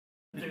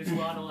There's a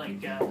lot of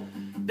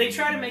they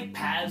try to make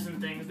paths and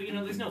things, but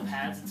there's no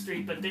paths at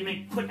street, but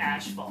they put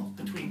asphalt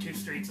between two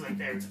streets like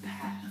there. It's a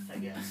path, I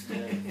guess.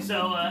 Yeah.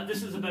 So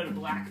this is about a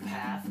black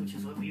path, which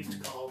is what we used to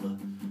call the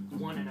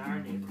one in our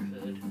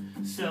neighborhood.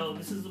 So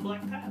this is the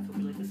black path. Hope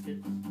you like this,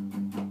 kid.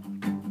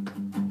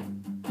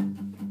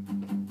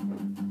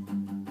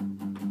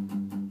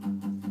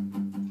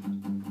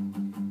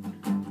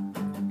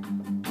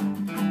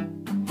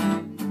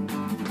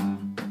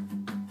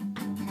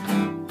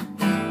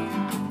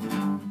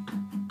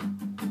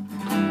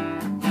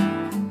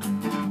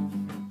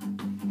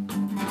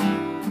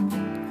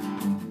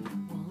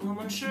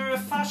 Sure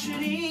if I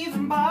should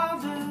even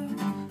bother.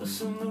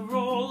 Assume the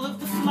role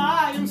of the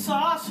flying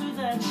saucer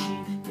that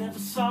she never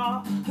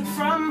saw. Heard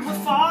from her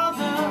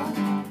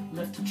father,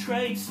 left a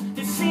trace.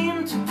 It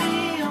seemed to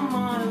be a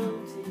mile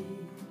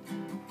deep.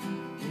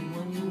 And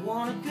when you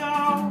wanna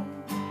go,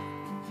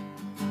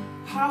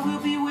 I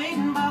will be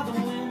waiting by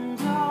the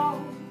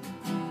window.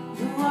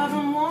 No, I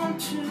don't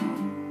want to,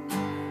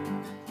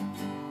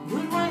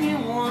 but when you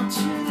want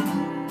to.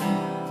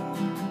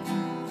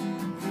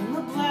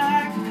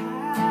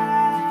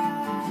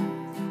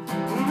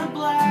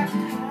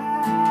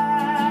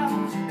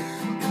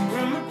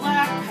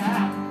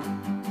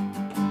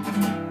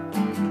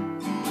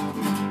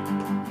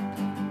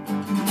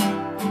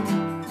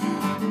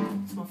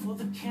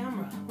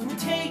 When you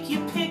take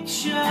your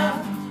picture,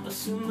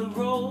 assume the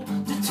role,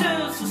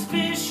 deter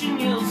suspicion.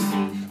 You'll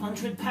see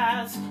untread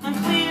paths,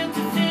 unclear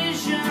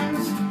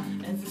divisions.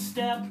 Every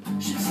step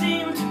should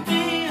seem to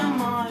be a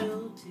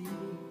mile deep.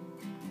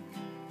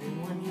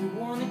 And when you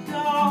want to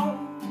go,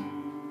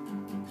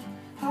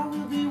 I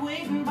will be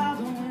waiting by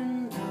the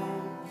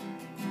window.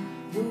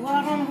 Though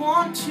I don't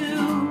want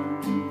to.